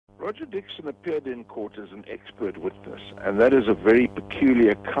Roger Dixon appeared in court as an expert witness, and that is a very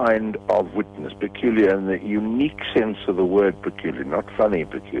peculiar kind of witness, peculiar in the unique sense of the word peculiar, not funny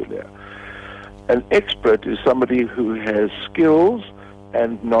peculiar. An expert is somebody who has skills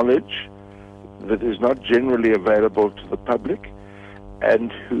and knowledge that is not generally available to the public and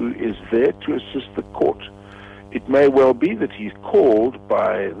who is there to assist the court. It may well be that he's called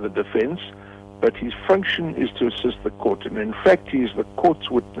by the defense, but his function is to assist the court, and in fact he's the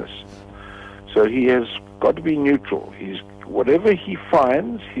court's witness. So he has got to be neutral. Whatever he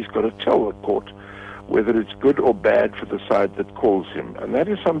finds, he's got to tell the court whether it's good or bad for the side that calls him. And that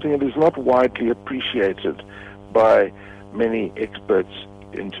is something that is not widely appreciated by many experts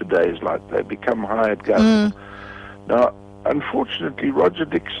in today's life. They become hired guns. Now, unfortunately, Roger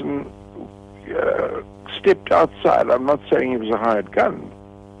Dixon stepped outside. I'm not saying he was a hired gun,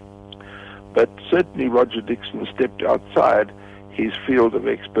 but certainly Roger Dixon stepped outside his field of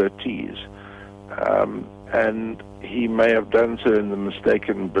expertise. And he may have done so in the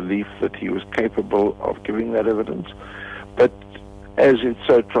mistaken belief that he was capable of giving that evidence. But as it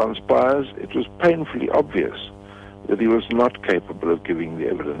so transpires, it was painfully obvious that he was not capable of giving the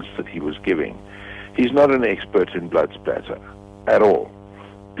evidence that he was giving. He's not an expert in blood splatter at all.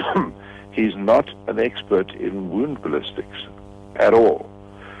 He's not an expert in wound ballistics at all.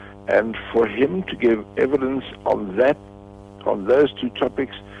 And for him to give evidence on those two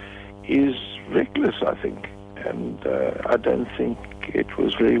topics is reckless, I think. And I don't think it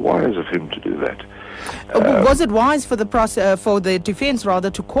was very wise of him to do that. Was it wise for the defense rather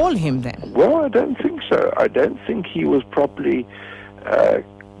to call him then? Well, I don't think so. I don't think he was properly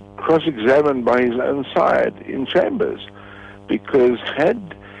cross-examined by his own side in chambers, because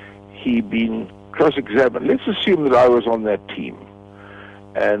had he been cross-examined, let's assume that I was on that team,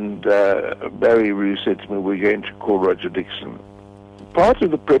 and Barry Rue said to me, we're going to call Roger Dixon. Part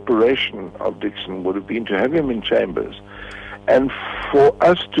of the preparation of Dixon would have been to have him in chambers and for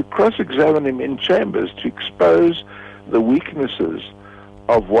us to cross-examine him in chambers to expose the weaknesses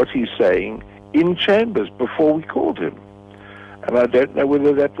of what he's saying in chambers before we called him. And I don't know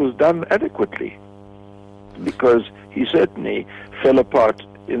whether that was done adequately, because he certainly fell apart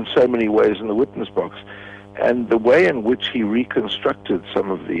in so many ways in the witness box. And the way in which he reconstructed some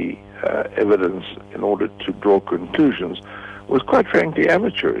of the evidence in order to draw conclusions was quite frankly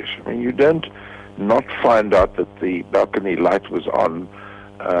amateurish. I mean, you don't not find out that the balcony light was on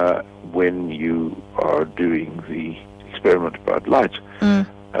when you are doing the experiment about light. And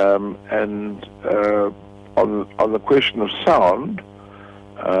on the question of sound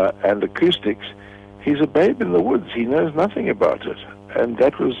and acoustics, he's a babe in the woods. He knows nothing about it. And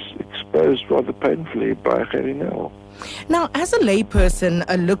that was exposed rather painfully by Gerrie Nel. Now, as a layperson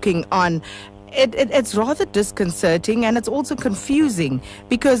looking on, it's rather disconcerting, and it's also confusing,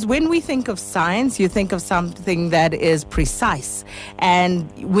 because when we think of science, you think of something that is precise. And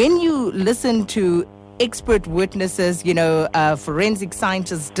when you listen to expert witnesses, forensic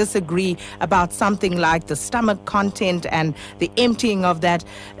scientists disagree about something like the stomach content and the emptying of that,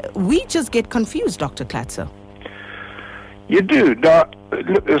 we just get confused, Dr. Klatzow. You do. Now,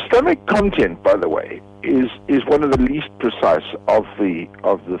 look, the stomach content, by the way, is one of the least precise of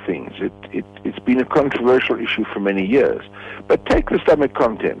the things. It's been a controversial issue for many years. But take the stomach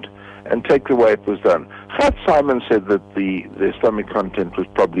content and take the way it was done. Gert Simon said that the stomach content was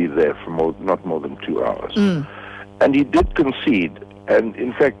probably there for not more than 2 hours. And he did concede, and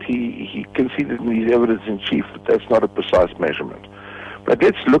in fact he conceded in his evidence in chief that that's not a precise measurement. But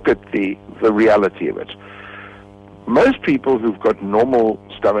let's look at the reality of it. Most people who've got normal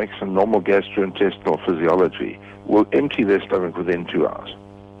stomachs and normal gastrointestinal physiology will empty their stomach within 2 hours.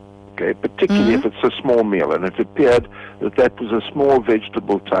 Okay, particularly if it's a small meal, and it appeared that was a small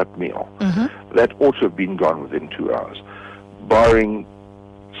vegetable type meal. That ought to have been gone within 2 hours, barring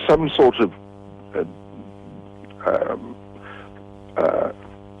some sort of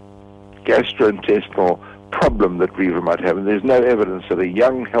gastrointestinal problem that Reva might have. And there's no evidence that a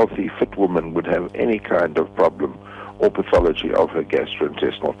young, healthy, fit woman would have any kind of problem or pathology of her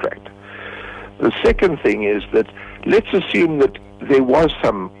gastrointestinal tract. The second thing is that let's assume that there was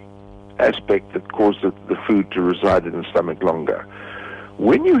some aspect that caused the food to reside in the stomach longer.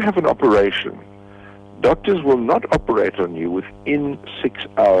 When you have an operation, doctors will not operate on you within 6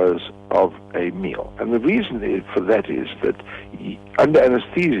 hours of a meal. And the reason for that is that under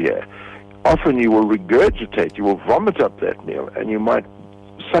anesthesia, often you will regurgitate, you will vomit up that meal, and you might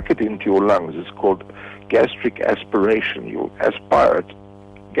suck it into your lungs. It's called gastric aspiration. You'll aspire it,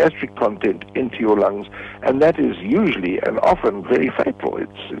 gastric content, into your lungs, and that is usually and often very fatal.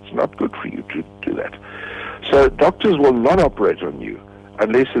 It's not good for you to do that. So doctors will not operate on you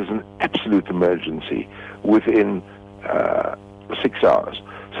unless there's an absolute emergency, within 6 hours.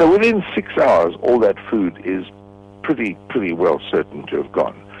 So within 6 hours, all that food is pretty well certain to have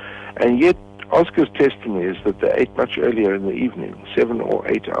gone. And yet, Oscar's testimony is that they ate much earlier in the evening, 7 or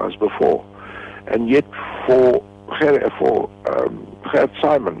 8 hours before. And yet, for Gert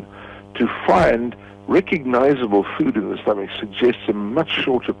Simon to find recognizable food in the stomach suggests a much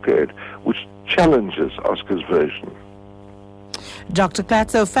shorter period, which challenges Oscar's version. Dr.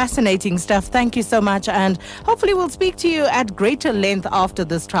 Klatzow, fascinating stuff. Thank you so much, and hopefully we'll speak to you at greater length after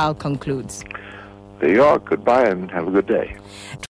this trial concludes. There you are. Goodbye and have a good day.